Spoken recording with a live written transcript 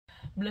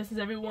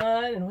Blessings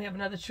everyone, and we have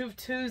another Truth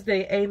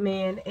Tuesday,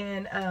 amen.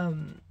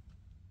 And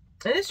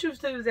this Truth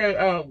Tuesday,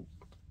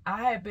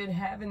 I have been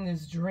having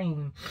this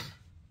dream.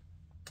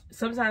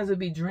 Sometimes it'd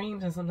be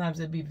dreams and sometimes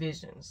it'd be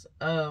visions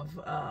of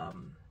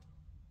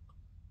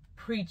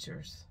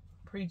preachers,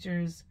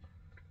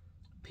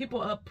 people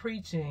up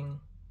preaching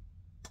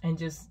and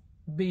just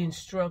being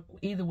struck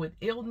either with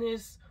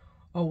illness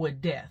or with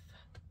death.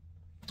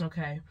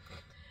 Okay.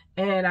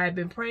 And I've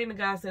been praying to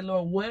God, said,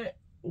 Lord,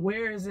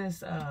 where is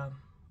this,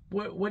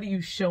 what are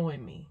you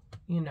showing me?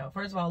 You know,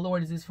 first of all,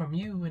 Lord, is this from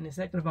you? And then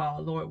second of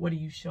all, Lord, what are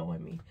you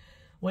showing me?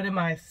 What am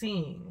I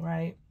seeing?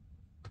 Right.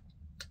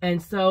 And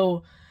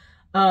so,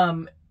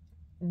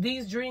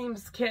 these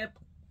dreams kept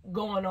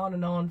going on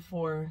and on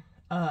for,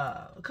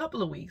 a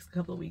couple of weeks.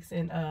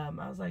 And, I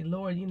was like,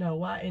 Lord, you know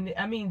why? And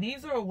I mean,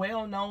 these are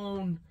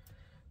well-known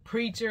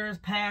preachers,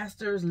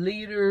 pastors,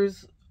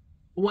 leaders,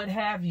 what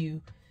have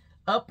you,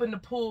 up in the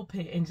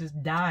pulpit and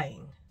just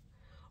dying.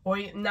 Or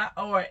not,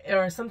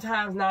 or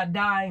sometimes not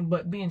dying,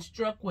 but being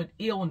struck with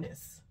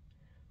illness,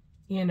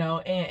 you know,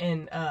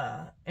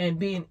 and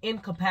being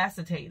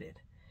incapacitated.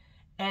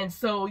 And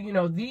so, you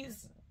know,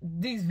 these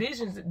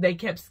visions, they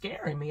kept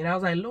scaring me. And I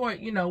was like, Lord,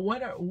 you know,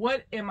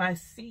 what am I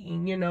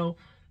seeing? You know,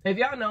 if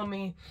y'all know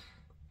me,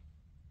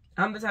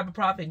 I'm the type of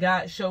prophet.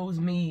 God shows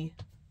me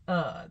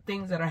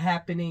things that are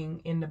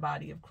happening in the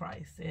body of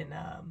Christ,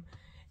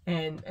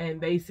 and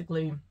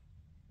basically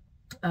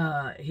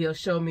he'll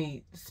show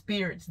me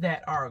spirits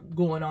that are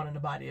going on in the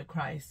body of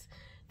Christ,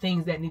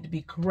 things that need to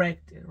be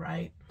corrected,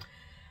 right?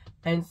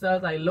 And so I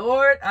was like,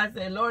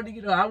 Lord,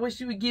 you know, I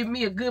wish you would give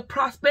me a good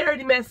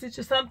prosperity message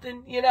or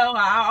something. You know,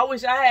 I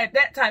wish I had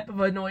that type of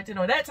anointing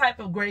or that type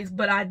of grace,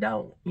 but I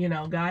don't. You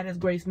know, God has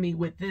graced me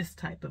with this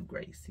type of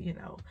grace, you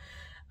know,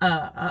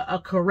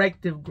 a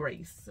corrective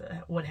grace,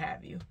 what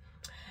have you.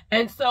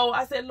 And so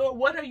I said, Lord,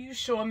 what are you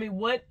showing me?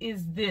 What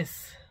is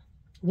this?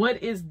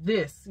 What is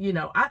this? You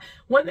know,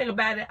 one thing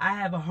about it, I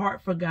have a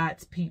heart for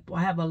God's people.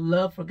 I have a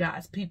love for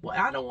God's people.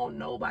 I don't want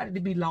nobody to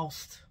be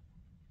lost,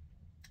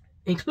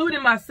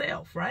 including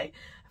myself, right?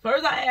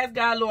 First I asked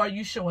God, Lord, are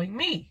you showing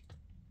me?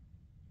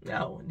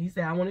 No. And he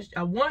said, I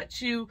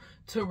want you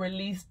to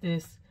release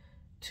this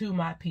to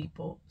my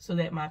people so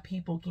that my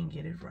people can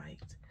get it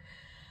right.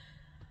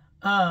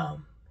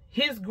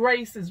 His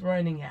grace is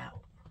running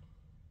out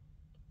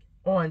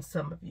on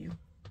some of you.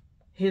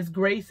 His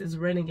grace is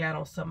running out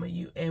on some of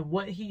you. And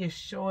what he is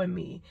showing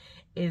me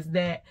is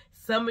that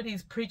some of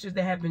these preachers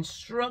that have been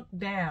struck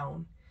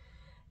down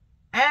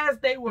as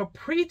they were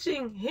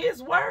preaching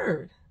his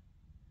word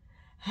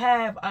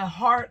have a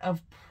heart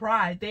of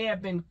pride. They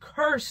have been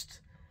cursed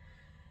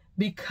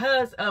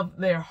because of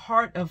their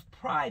heart of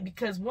pride.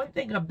 Because one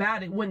thing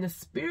about it, when the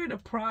spirit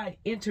of pride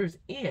enters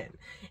in,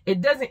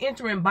 it doesn't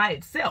enter in by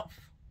itself.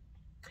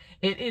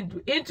 It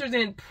enters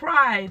in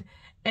pride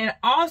and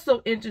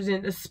also enters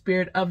in the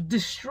spirit of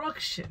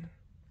destruction,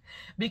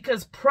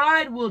 because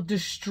pride will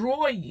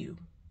destroy you.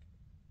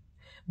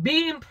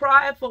 Being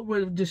prideful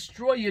will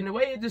destroy you. And the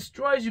way it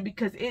destroys you,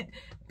 because it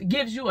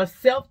gives you a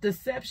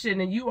self-deception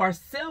and you are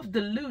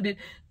self-deluded,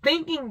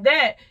 thinking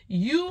that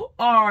you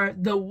are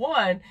the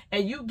one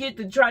and you get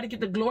to try to get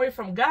the glory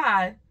from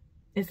God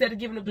instead of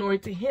giving the glory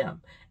to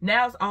him.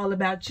 Now it's all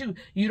about you.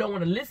 You don't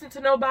want to listen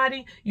to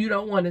nobody. You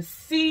don't want to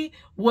see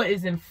what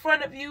is in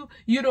front of you.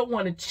 You don't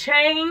want to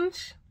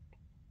change.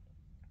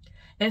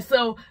 And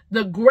so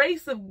the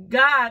grace of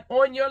God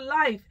on your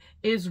life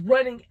is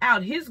running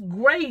out. His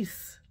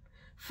grace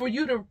for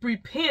you to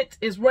repent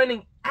is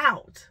running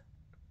out.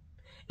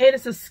 And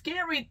it's a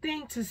scary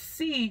thing to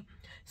see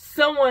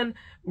someone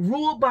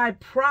ruled by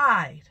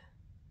pride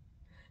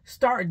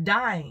start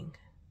dying.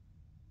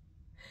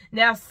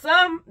 Now,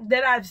 some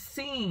that I've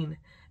seen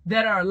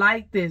that are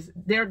like this,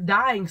 they're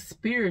dying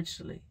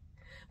spiritually.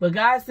 But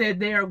God said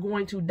they are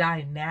going to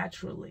die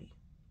naturally,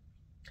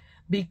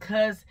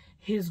 because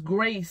his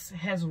grace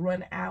has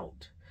run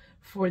out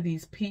for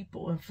these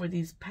people and for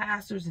these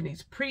pastors and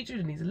these preachers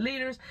and these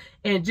leaders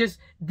and just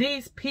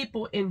these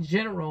people in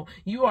general.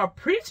 You are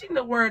preaching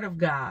the word of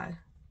God,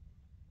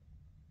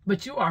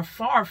 but you are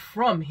far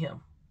from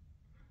him.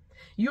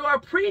 You are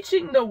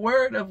preaching the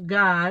word of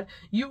God.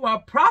 You are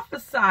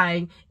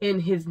prophesying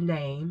in his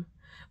name,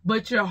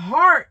 but your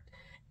heart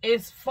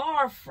is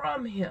far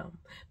from him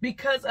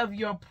because of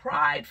your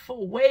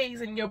prideful ways,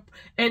 and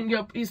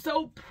you're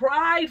so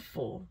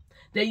prideful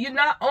that you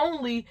not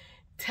only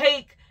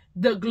take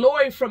the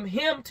glory from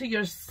him to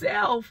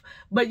yourself,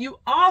 but you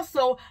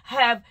also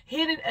have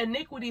hidden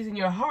iniquities in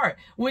your heart,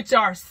 which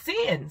are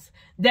sins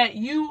that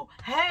you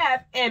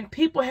have, and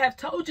people have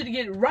told you to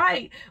get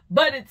right,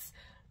 but it's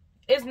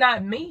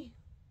not me.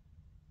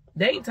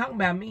 They ain't talking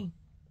about me.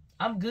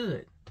 I'm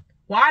good.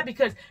 Why?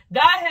 Because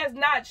God has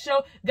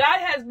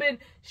been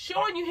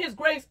showing you his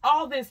grace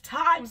all this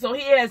time. So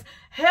he has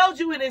held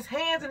you in his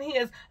hands and he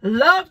has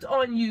loved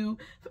on you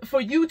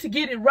for you to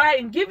get it right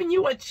and giving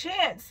you a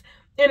chance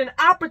and an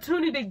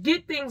opportunity to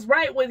get things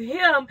right with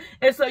him.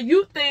 And so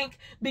you think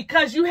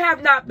because you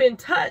have not been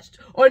touched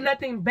or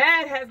nothing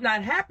bad has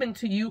not happened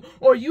to you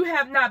or you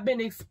have not been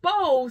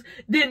exposed,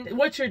 then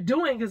what you're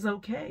doing is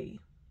okay.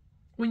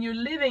 When you're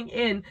living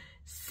in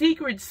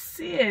secret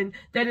sin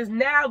that is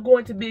now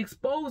going to be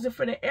exposed in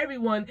front of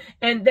everyone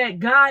and that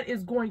God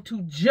is going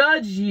to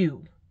judge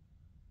you.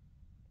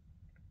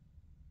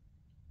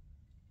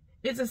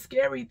 It's a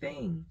scary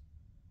thing.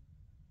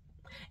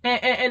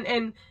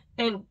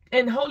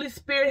 And Holy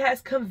Spirit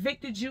has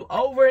convicted you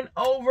over and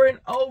over and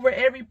over.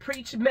 Every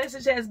preached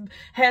message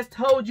has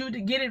told you to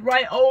get it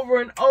right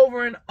over and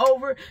over and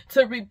over,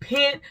 to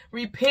repent,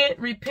 repent,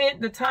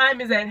 repent. The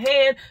time is at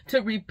hand to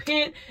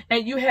repent,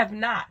 and you have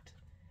not.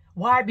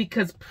 Why?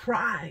 Because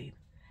pride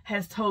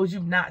has told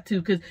you not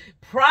to. Because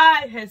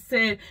pride has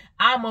said,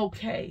 I'm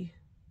okay.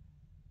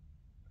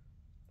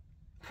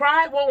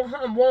 Pride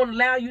won't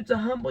allow you to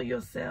humble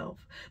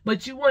yourself,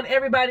 but you want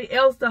everybody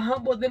else to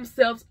humble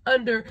themselves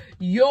under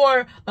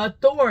your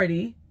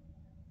authority,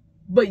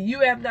 but you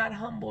have not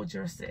humbled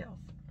yourself.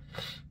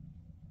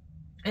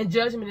 And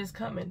judgment is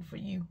coming for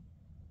you.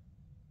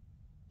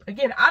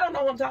 Again, I don't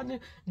know who I'm talking to.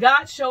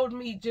 God showed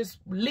me just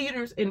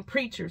leaders and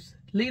preachers,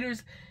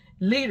 leaders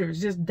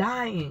just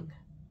dying.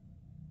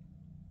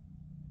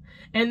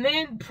 And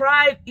then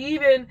pride,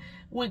 even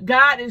when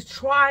God is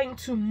trying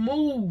to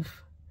move,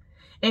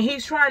 and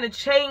he's trying to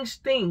change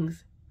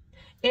things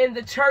in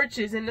the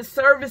churches, in the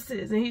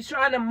services, and he's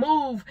trying to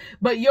move,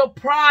 but your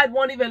pride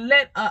won't even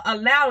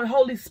allow the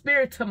Holy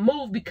Spirit to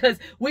move, because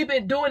we've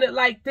been doing it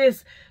like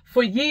this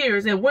for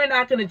years, and we're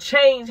not going to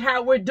change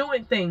how we're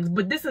doing things.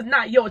 But this is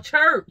not your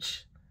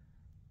church.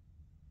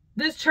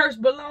 This church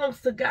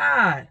belongs to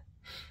God.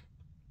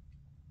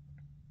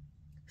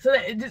 So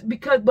that just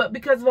because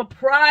of a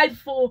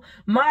prideful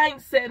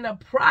mindset and a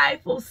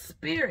prideful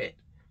spirit,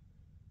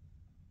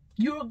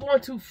 you are going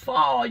to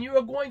fall. You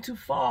are going to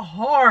fall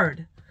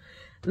hard.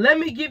 Let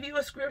me give you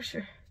a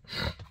scripture.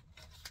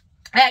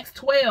 Acts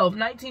 12,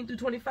 19 through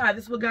 25.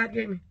 This is what God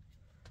gave me.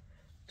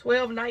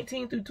 12,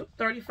 19 through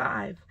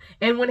 35.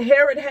 And when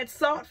Herod had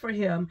sought for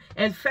him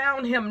and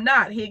found him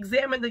not, he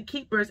examined the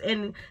keepers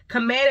and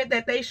commanded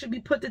that they should be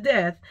put to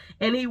death.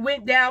 And he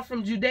went down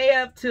from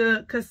Judea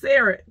to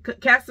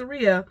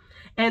Caesarea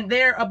and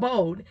there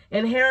abode.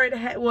 And Herod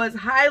was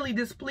highly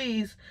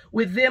displeased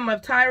with them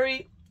of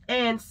Tyre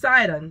and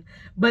Sidon,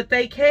 but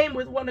they came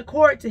with one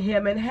accord to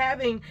him, and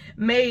having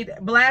made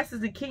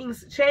Blastus the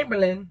king's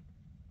chamberlain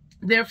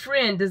their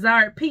friend,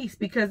 desired peace,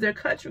 because their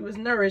country was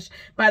nourished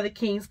by the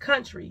king's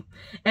country.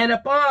 And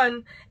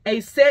upon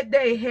a set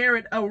day,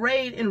 Herod,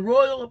 arrayed in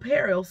royal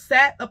apparel,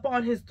 sat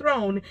upon his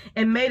throne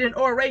and made an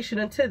oration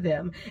unto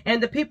them.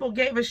 And the people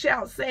gave a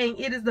shout, saying,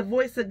 It is the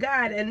voice of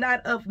God and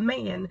not of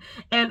man.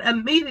 And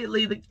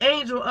immediately the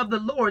angel of the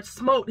Lord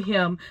smote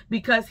him,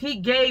 because he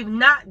gave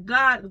not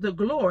God the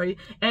glory,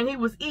 and he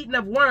was eaten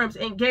of worms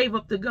and gave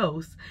up the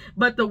ghost.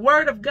 But the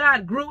word of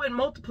God grew and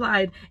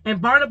multiplied,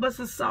 and Barnabas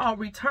and Saul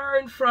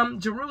returned from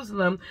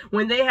Jerusalem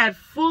when they had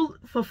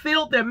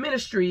fulfilled their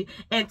ministry,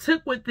 and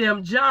took with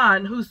them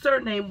John, whose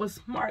surname was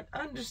Mark.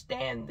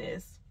 Understand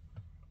this.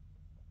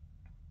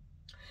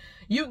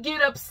 You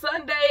get up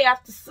Sunday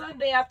after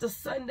Sunday after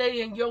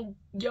Sunday in your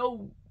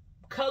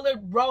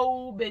colored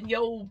robe and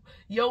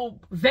your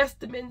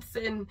vestments,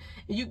 and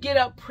you get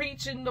up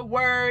preaching the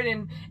word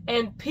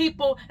and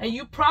people, and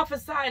you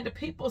prophesying to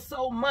people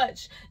so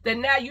much that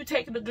now you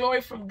taking the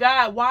glory from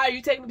God. Why are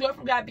you taking the glory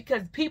from God?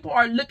 Because people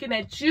are looking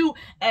at you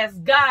as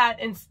God,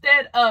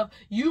 instead of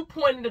you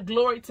pointing the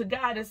glory to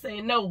God and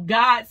saying, no,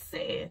 God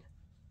said.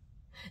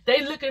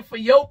 They looking for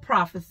your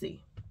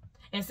prophecy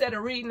instead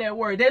of reading their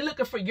word. They're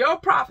looking for your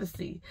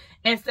prophecy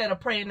instead of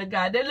praying to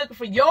God. They're looking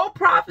for your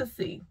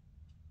prophecy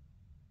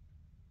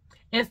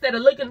instead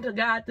of looking to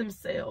God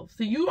themselves.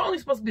 So you're only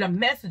supposed to be a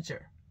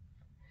messenger.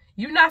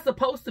 You're not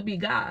supposed to be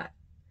God.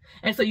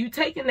 And so you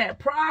taking that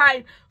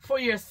pride for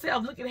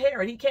yourself. Look at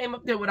Herod. He came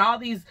up there with all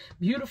these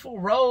beautiful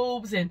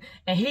robes, and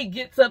he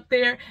gets up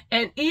there.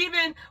 And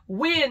even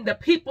when the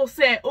people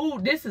said, oh,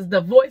 this is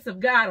the voice of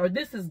God, or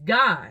this is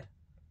God,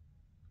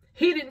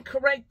 he didn't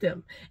correct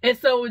them. And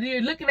so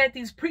you're looking at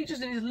these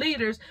preachers and these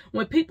leaders,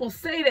 when people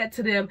say that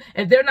to them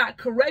and they're not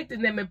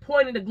correcting them and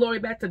pointing the glory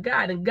back to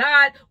God, and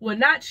God will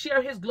not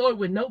share his glory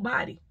with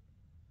nobody.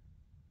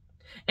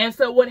 And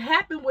so what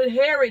happened with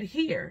Herod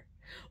here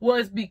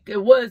was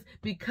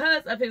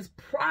because of his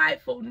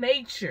prideful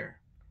nature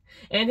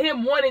and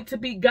him wanting to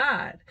be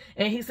God.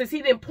 And he says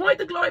he didn't point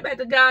the glory back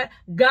to God.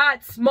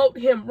 God smote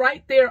him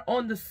right there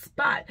on the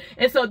spot.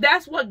 And so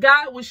that's what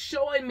God was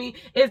showing me,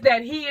 is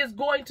that he is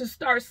going to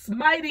start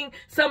smiting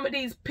some of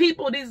these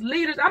people, these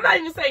leaders. I'm not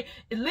even saying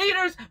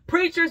leaders,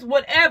 preachers,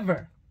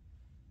 whatever,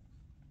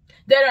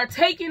 that are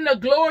taking the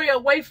glory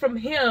away from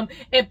him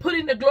and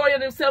putting the glory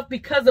on themselves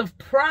because of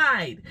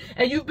pride.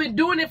 And you've been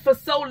doing it for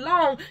so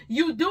long.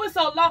 You've been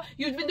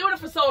doing it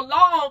for so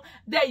long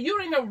that you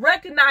don't even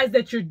recognize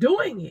that you're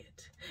doing it.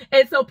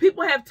 And so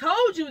people have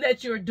told you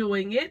that you're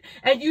doing it,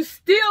 and you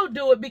still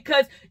do it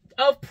because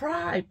of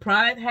pride.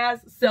 Pride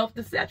has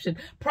self-deception.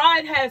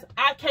 Pride has,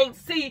 I can't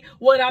see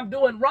what I'm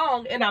doing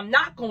wrong, and I'm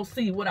not going to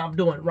see what I'm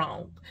doing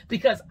wrong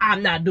because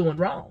I'm not doing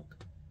wrong.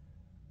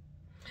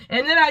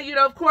 And then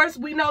of course,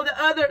 we know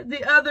the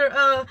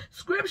other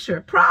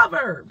scripture,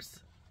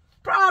 Proverbs.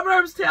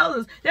 Proverbs tells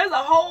us there's a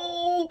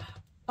whole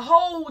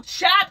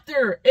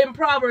chapter in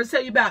Proverbs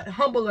tell you about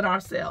humbling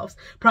ourselves.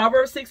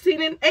 Proverbs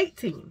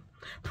 16:18.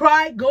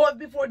 Pride goeth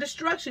before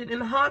destruction,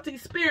 and haughty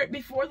spirit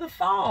before the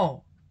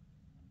fall.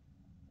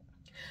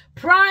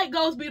 Pride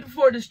goes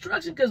before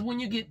destruction because when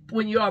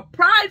you are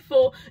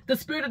prideful, the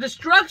spirit of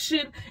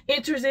destruction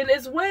enters in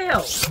as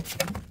well.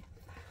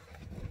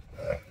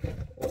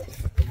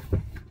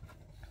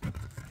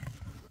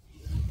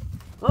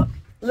 Oh,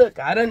 look,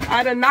 I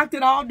done knocked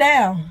it all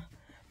down.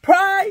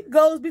 Pride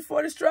goes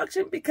before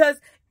destruction because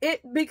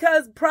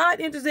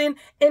pride enters in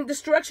and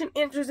destruction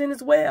enters in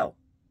as well.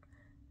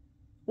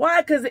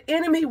 Why? Because the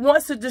enemy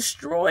wants to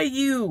destroy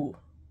you.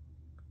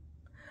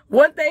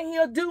 One thing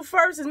he'll do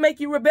first is make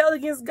you rebel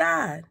against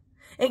God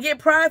and get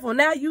prideful.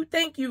 Now you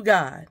think you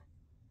God.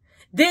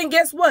 Then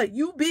guess what?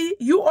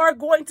 You are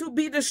going to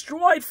be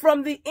destroyed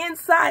from the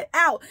inside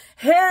out.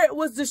 Herod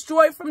was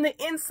destroyed from the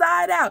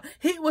inside out.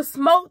 He was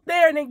smoked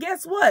there, and then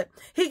guess what?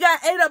 He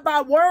got ate up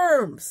by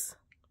worms.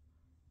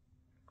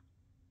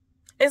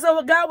 And so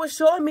what God was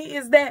showing me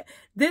is that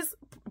this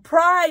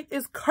pride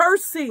is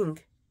cursing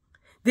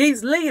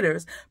these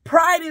leaders.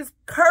 Pride is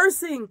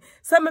cursing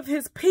some of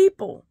his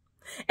people.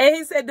 And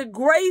he said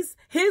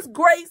his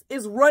grace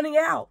is running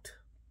out.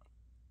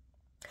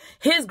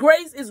 His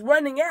grace is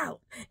running out,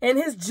 and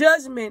his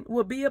judgment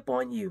will be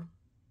upon you.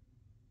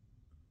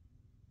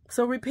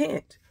 So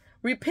repent.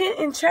 Repent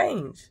and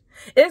change.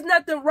 There's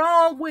nothing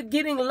wrong with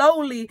getting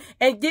lowly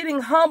and getting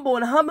humble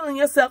and humbling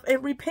yourself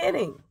and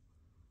repenting.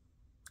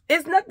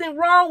 It's nothing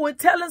wrong with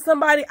telling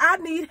somebody, I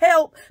need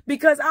help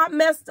because I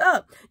messed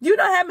up. You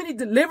know how many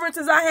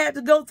deliverances I had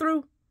to go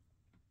through?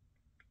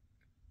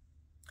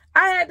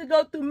 I had to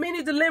go through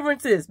many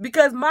deliverances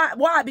because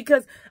why?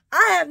 Because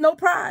I have no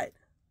pride.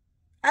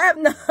 I have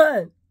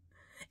none.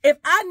 If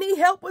I need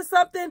help with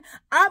something,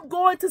 I'm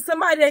going to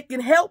somebody that can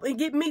help and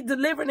get me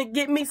delivered and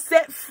get me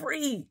set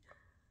free.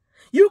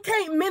 You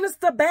can't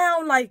minister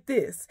bound like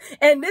this.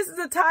 And this is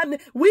a time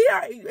that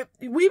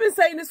we've been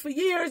saying this for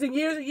years and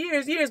years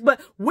and years, but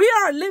we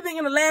are living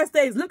in the last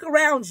days. Look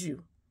around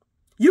you.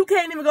 You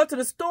can't even go to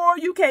the store.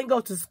 You can't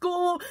go to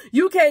school.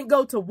 You can't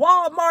go to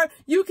Walmart.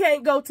 You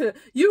can't go to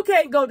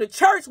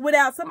church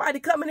without somebody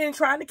coming in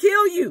trying to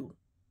kill you.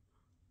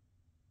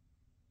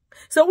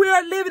 So we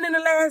are living in the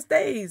last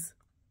days,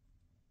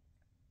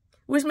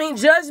 which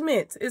means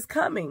judgment is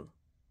coming.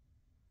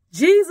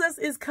 Jesus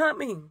is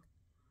coming.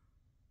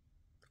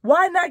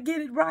 Why not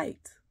get it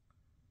right?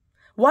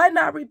 Why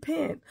not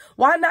repent?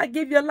 Why not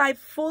give your life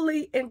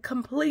fully and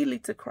completely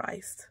to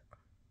Christ?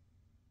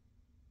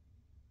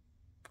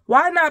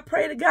 Why not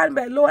pray to God and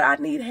be like, Lord, I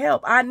need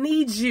help. I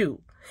need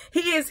you. He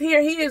is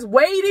here. He is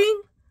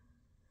waiting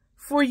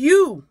for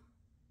you.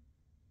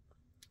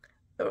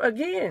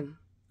 Again,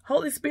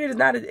 Holy Spirit is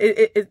not,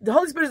 the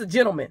Holy Spirit is a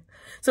gentleman.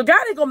 So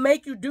God ain't going to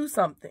make you do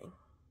something.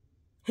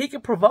 He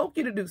can provoke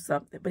you to do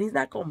something, but he's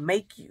not going to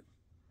make you.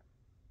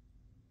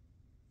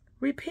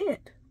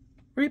 Repent.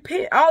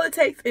 Repent. All it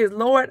takes is,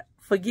 Lord,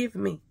 forgive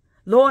me.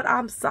 Lord,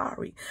 I'm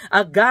sorry.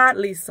 A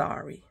godly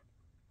sorry.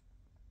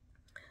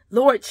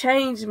 Lord,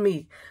 change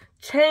me.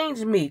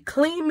 Change me.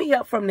 Clean me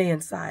up from the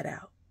inside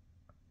out.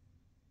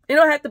 It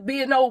don't have to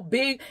be no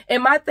big.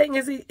 And my thing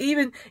is,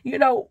 even,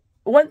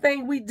 one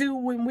thing we do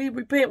when we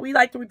repent, we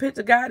like to repent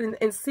to God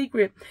in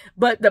secret.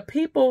 But the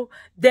people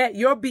that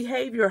your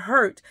behavior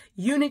hurt,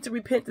 you need to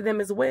repent to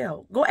them as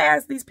well. Go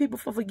ask these people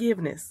for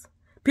forgiveness.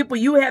 People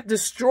you have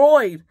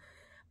destroyed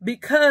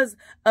because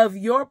of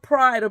your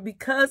pride or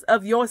because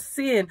of your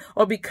sin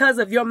or because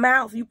of your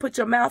mouth. You put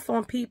your mouth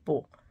on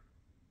people.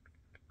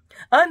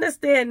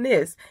 Understand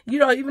this.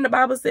 Even the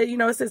Bible said,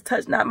 it says,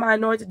 touch not my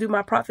anointed, do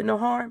my prophet no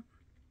harm.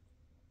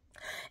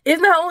 It's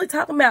not only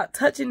talking about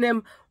touching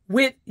them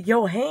with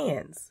your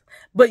hands,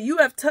 but you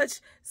have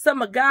touched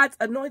some of God's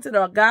anointed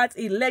or God's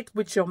elect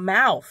with your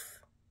mouth.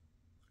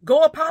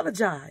 Go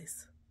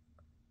apologize.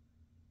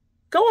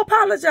 Go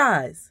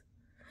apologize.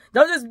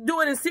 Don't just do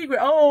it in secret.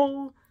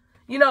 Oh,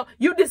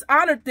 you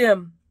dishonored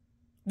them.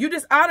 You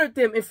dishonored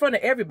them in front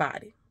of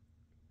everybody.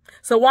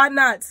 So why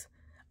not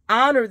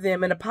honor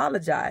them and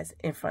apologize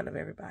in front of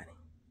everybody?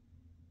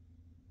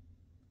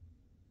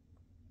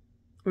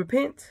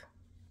 Repent.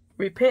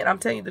 Repent. I'm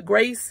telling you, the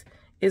grace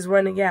is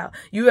running out.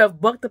 You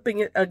have bucked up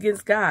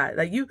against God.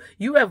 Like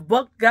you have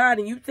bucked God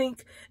and you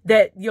think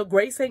that your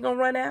grace ain't going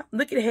to run out.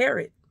 Look at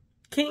Herod.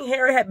 King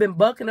Herod had been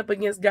bucking up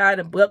against God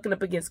and bucking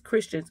up against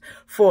Christians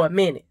for a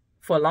minute,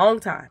 for a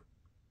long time.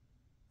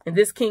 And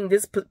this king,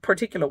 this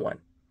particular one.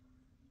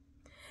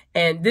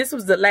 And this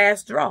was the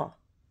last straw.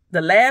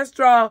 The last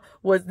straw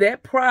was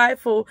that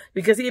prideful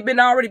because he had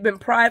already been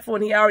prideful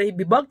and he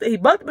bucked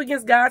up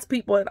against God's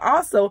people. And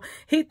also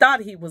he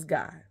thought he was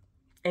God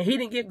and he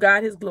didn't give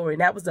God his glory.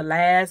 And that was the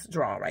last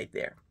straw right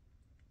there.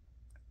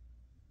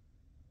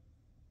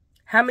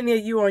 How many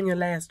of you are on your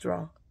last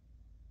draw?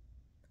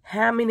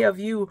 How many of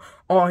you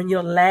are on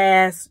your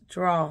last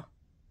draw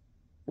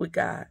with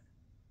God?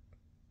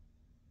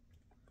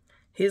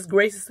 His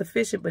grace is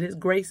sufficient, but his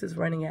grace is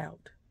running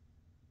out.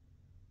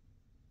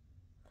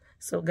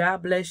 So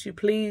God bless you.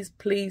 Please,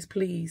 please,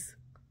 please.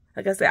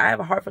 Like I said, I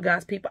have a heart for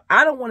God's people.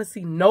 I don't want to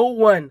see no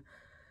one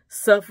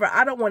suffer.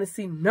 I don't want to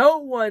see no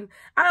one.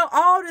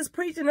 All this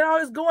preaching and all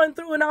this going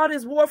through and all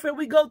this warfare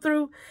we go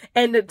through,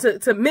 and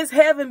to miss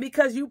heaven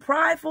because you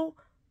prideful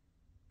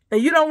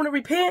and you don't want to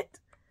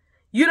repent.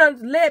 You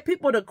done led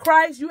people to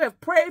Christ. You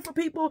have prayed for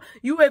people.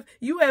 You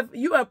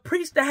have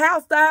preached the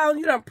house down.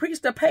 You done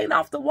preached the paint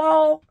off the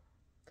wall.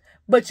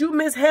 But you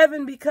miss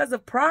heaven because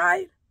of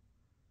pride.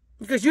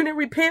 Because you didn't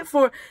repent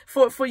for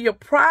your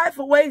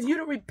prideful ways. You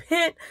didn't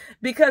repent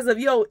because of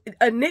your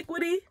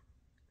iniquity,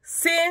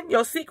 sin,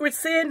 your secret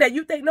sin that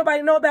you think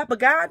nobody know about, but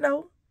God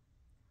know.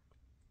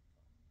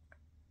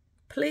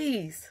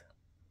 Please,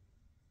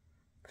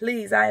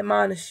 please, I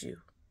admonish you.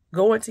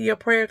 Go into your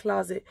prayer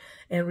closet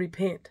and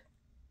repent.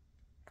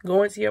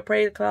 Go into your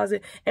prayer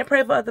closet and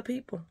pray for other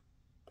people.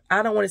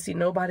 I don't want to see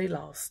nobody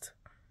lost.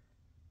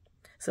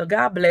 So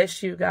God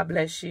bless you. God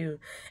bless you.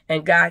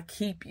 And God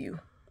keep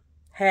you.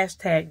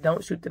 Hashtag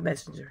don't shoot the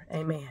messenger.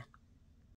 Amen.